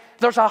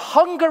there's a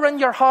hunger in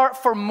your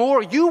heart for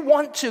more. You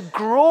want to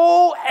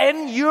grow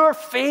in your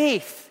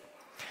faith.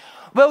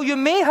 Well, you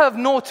may have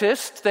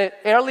noticed that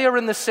earlier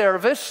in the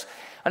service,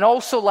 and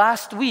also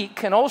last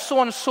week, and also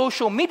on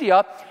social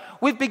media,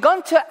 we've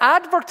begun to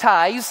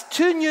advertise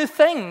 2 new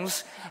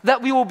things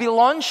that we will be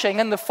launching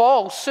in the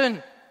fall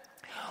soon.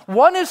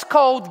 One is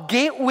called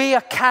Gateway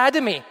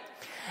Academy,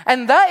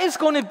 and that is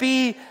going to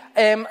be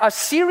a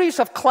series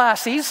of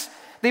classes.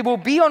 They will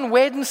be on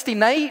Wednesday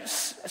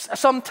nights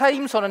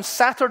sometimes, or on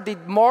Saturday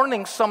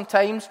mornings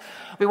sometimes.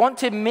 We want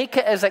to make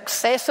it as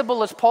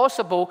accessible as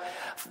possible,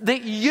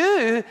 that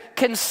you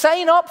can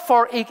sign up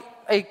for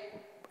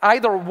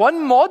either one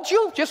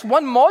module, just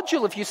one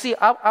module if you say,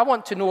 I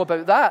want to know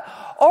about that,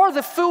 or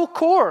the full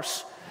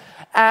course.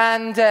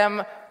 And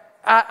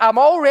I'm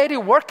already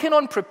working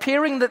on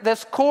preparing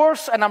this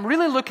course, and I'm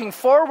really looking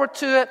forward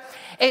to it.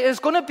 It is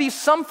going to be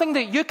something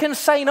that you can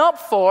sign up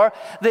for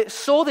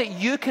so that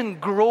you can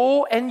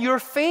grow in your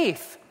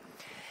faith.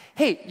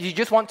 Hey, you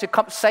just want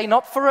to sign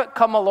up for it,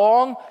 come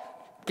along,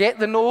 get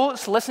the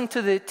notes, listen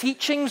to the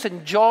teachings,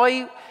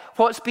 enjoy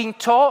what's being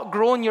taught,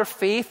 grow in your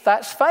faith,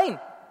 that's fine.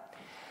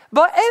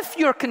 But if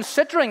you're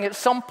considering at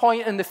some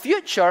point in the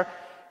future,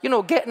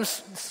 getting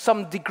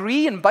some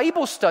degree in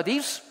Bible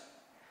studies,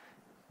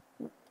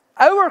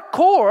 our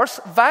course,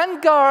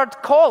 Vanguard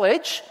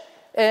College,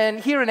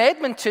 here in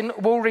Edmonton,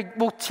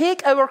 will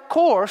take our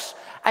course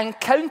and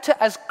count it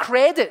as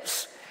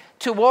credits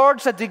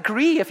towards a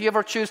degree if you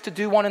ever choose to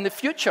do one in the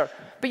future.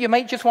 But you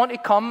might just want to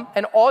come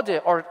and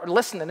audit or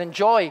listen and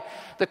enjoy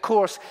the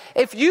course.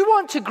 If you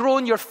want to grow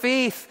in your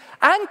faith,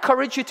 I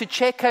encourage you to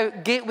check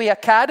out Gateway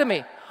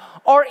Academy.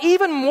 Or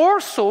even more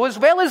so, as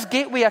well as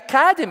Gateway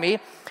Academy,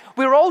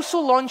 we're also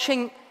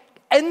launching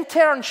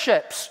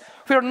internships,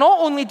 where not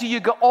only do you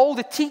get all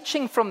the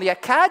teaching from the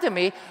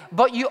academy,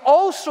 but you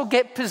also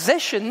get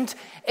positioned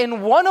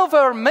in one of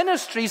our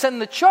ministries in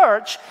the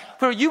church,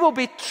 where you will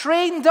be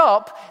trained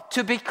up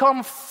to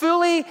become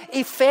fully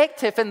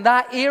effective in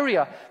that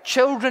area.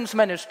 Children's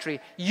ministry,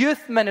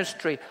 youth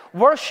ministry,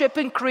 worship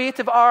and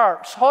creative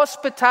arts,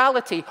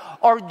 hospitality,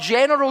 or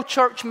general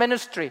church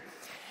ministry.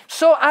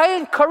 So I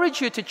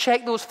encourage you to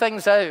check those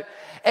things out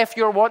if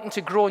you're wanting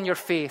to grow in your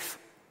faith.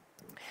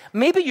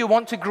 Maybe you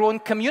want to grow in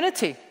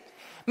community.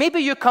 Maybe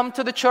you come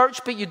to the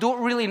church, but you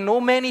don't really know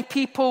many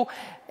people.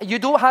 You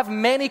don't have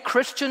many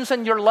Christians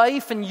in your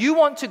life, and you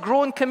want to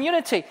grow in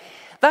community.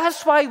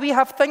 That's why we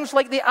have things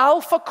like the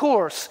Alpha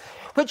course,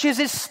 which is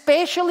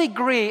especially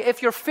great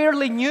if you're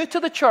fairly new to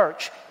the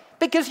church,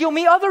 because you'll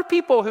meet other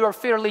people who are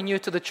fairly new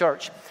to the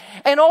church.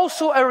 And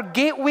also our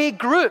Gateway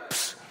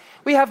groups.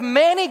 We have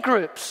many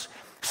groups.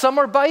 Some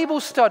are Bible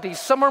studies,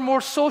 some are more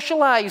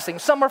socializing,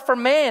 some are for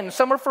men,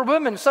 some are for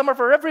women, some are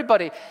for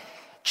everybody.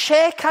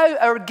 Check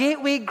out our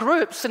Gateway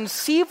groups and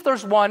see if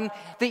there's one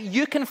that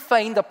you can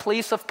find a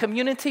place of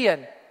community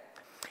in.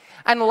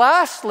 And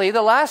lastly,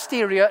 the last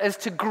area is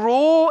to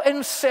grow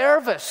in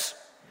service,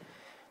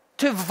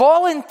 to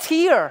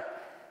volunteer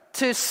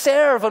to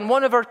serve on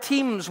one of our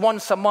teams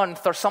once a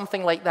month or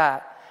something like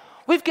that.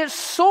 We've got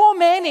so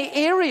many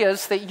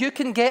areas that you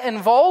can get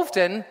involved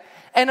in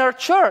our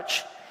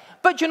church.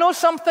 But you know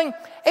something?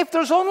 If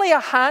there's only a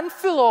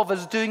handful of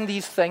us doing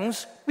these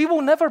things, we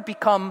will never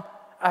become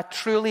a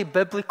truly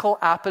biblical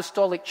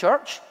apostolic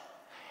church.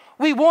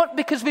 We won't,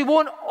 because we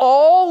won't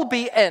all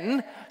be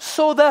in,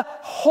 so the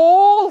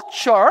whole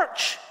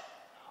church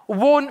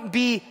won't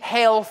be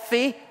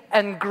healthy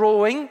and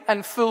growing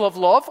and full of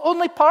love.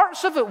 Only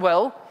parts of it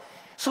will.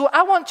 So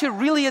I want to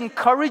really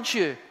encourage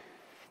you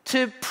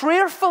to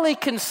prayerfully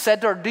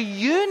consider, do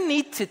you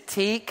need to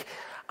take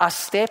a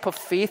step of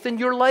faith in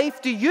your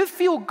life? Do you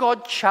feel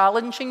God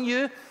challenging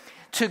you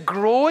to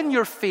grow in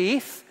your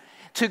faith,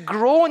 to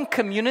grow in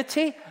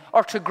community,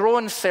 or to grow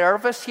in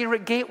service here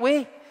at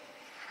Gateway?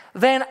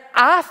 Then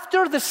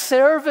after the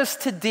service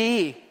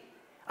today,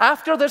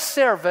 after the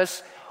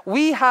service,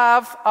 we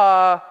have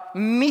a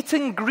meet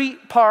and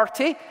greet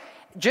party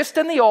just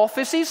in the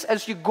offices.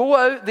 As you go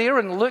out there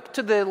and look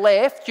to the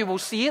left, you will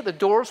see it. The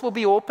doors will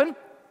be open.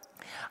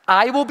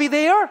 I will be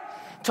there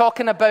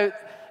talking about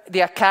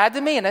the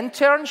academy and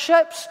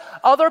internships.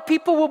 Other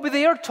people will be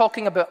there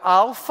talking about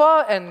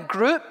Alpha and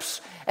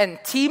groups and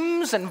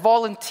teams and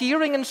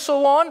volunteering and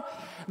so on.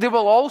 There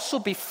will also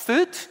be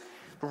food,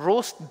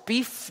 roast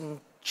beef and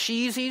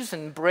cheeses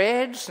and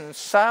breads and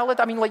salad.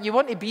 I mean, like, you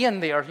want to be in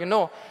there, you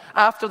know.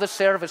 After the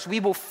service, we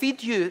will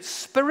feed you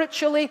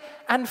spiritually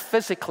and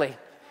physically.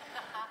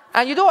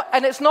 And you don't,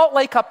 and it's not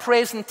like a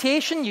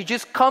presentation. You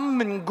just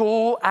come and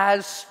go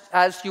as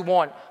you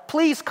want.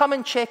 Please come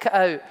and check it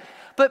out.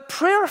 But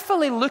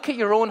prayerfully look at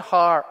your own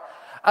heart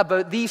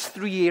about these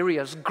three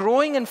areas: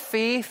 growing in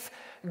faith,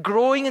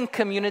 growing in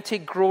community,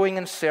 growing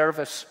in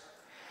service.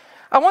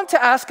 I want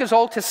to ask us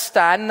all to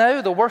stand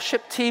now. The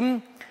worship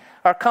team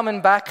are coming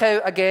back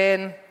out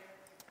again.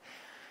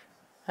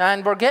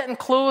 And we're getting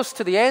close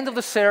to the end of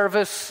the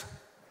service.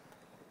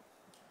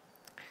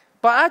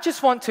 But I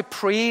just want to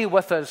pray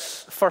with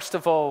us, first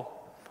of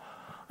all.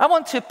 I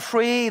want to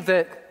pray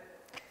that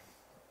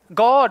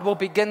God will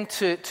begin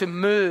to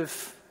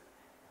move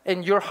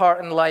in your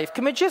heart and life.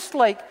 Can we just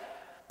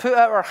put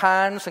out our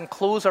hands and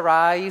close our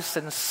eyes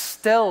and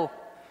still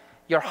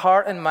your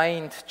heart and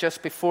mind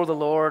just before the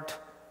Lord?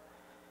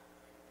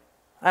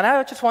 And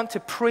I just want to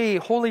pray,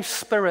 Holy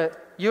Spirit,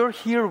 you're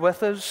here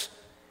with us.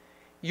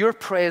 You're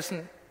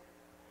present.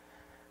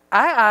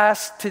 I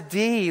ask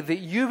today that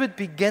you would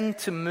begin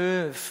to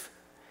move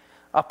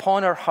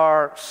upon our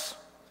hearts,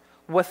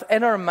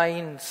 within our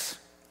minds.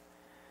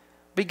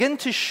 Begin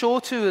to show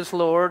to us,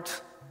 Lord,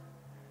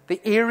 the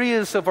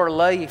areas of our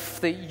life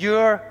that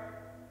you're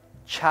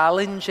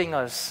challenging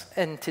us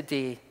in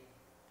today,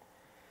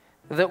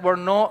 that we're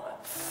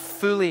not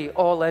fully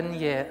all in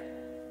yet.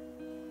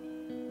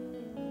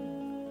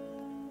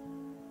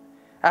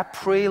 I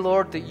pray,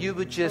 Lord, that you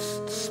would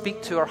just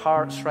speak to our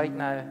hearts right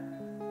now.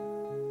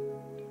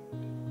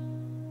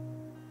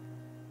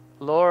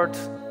 Lord,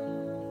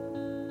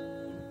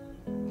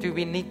 do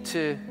we need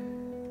to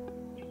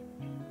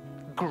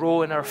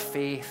grow in our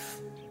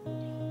faith?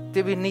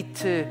 Do we need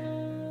to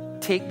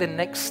take the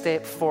next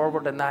step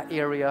forward in that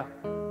area?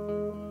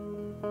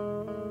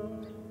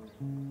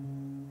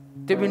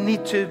 Do we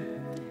need to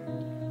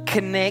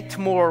connect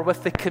more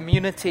with the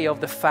community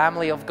of the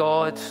family of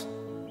God?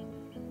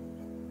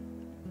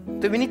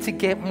 Do we need to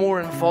get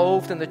more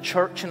involved in the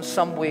church in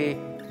some way?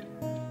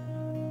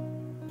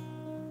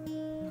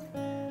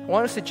 I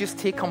want us to just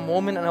take a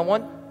moment,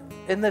 and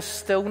in this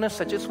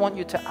stillness, I just want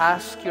you to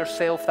ask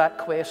yourself that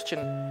question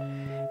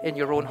in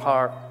your own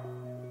heart.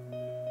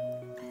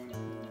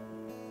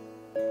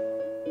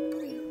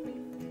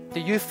 Do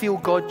you feel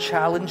God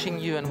challenging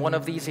you in one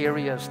of these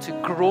areas to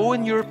grow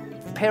in your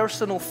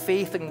personal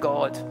faith in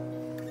God?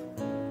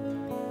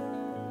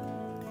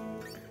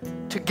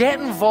 To get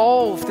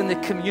involved in the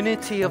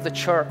community of the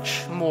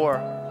church more?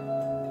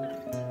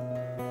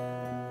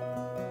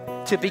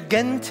 To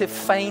begin to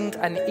find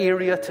an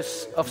area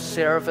of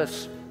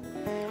service?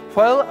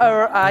 While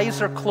our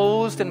eyes are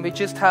closed and we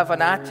just have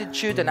an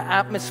attitude, an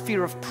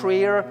atmosphere of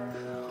prayer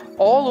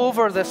all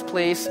over this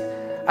place,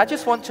 I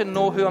just want to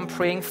know who I'm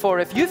praying for.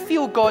 If you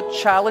feel God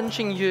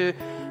challenging you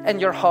in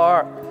your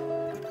heart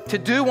to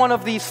do one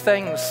of these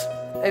things,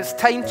 it's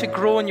time to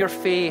grow in your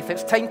faith.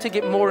 It's time to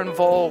get more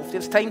involved.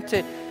 It's time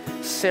to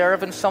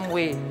serve in some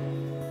way. Do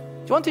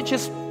you want to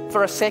just,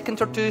 for a second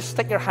or two,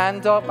 stick your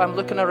hand up? I'm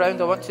looking around.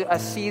 I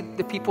see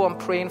the people I'm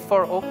praying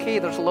for. Okay,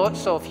 there's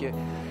lots of you.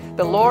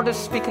 The Lord is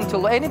speaking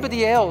to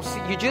anybody else.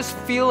 You just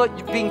feel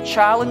it being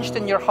challenged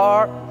in your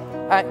heart.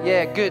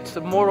 Yeah, good. So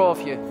more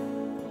of you.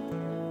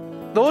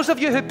 Those of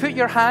you who put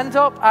your hand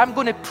up, I'm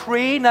going to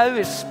pray now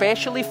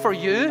especially for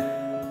you.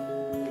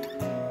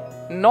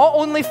 Not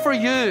only for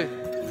you,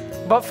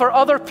 but for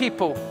other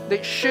people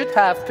that should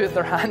have put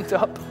their hand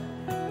up.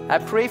 I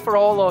pray for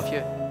all of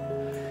you.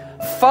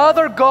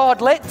 Father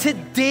God, let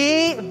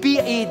today be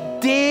a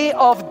day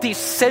of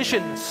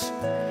decisions.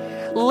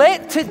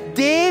 Let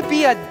today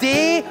be a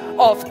day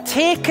of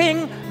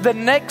taking the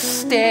next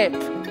step.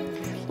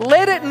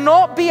 Let it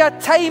not be a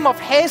time of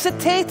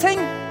hesitating.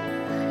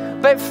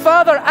 But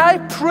Father, I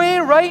pray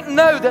right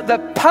now that the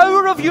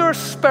power of your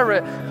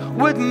Spirit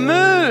would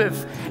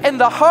move in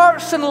the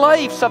hearts and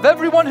lives of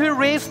everyone who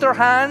raised their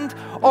hand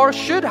or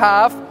should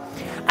have,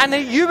 and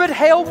that you would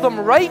help them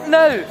right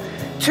now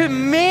to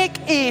make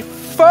a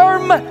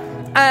firm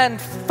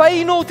and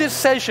final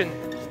decision.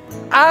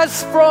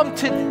 As from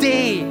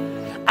today,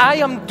 I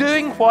am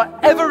doing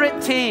whatever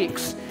it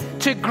takes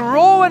to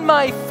grow in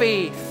my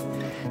faith,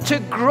 to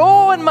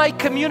grow in my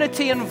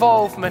community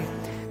involvement,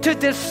 to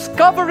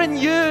discover and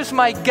use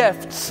my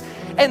gifts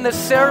in the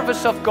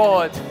service of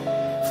God.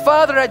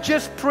 Father, I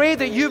just pray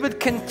that you would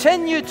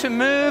continue to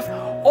move,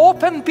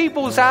 open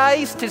people's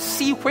eyes to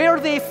see where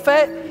they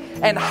fit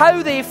and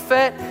how they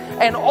fit,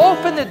 and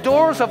open the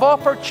doors of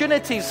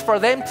opportunities for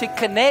them to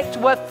connect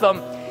with them.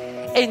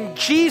 In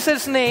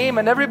Jesus' name,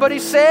 and everybody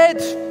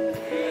said,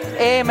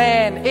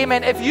 amen.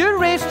 Amen. If you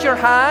raised your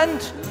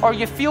hand, or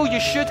you feel you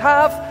should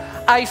have,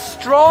 I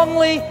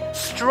strongly,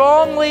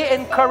 strongly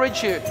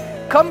encourage you.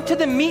 Come to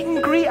the meet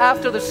and greet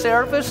after the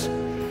service.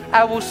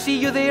 I will see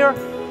you there.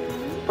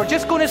 We're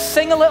just going to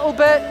sing a little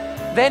bit.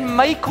 Then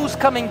Michael's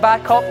coming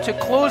back up to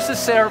close the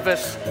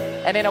service.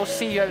 And then I'll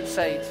see you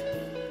outside.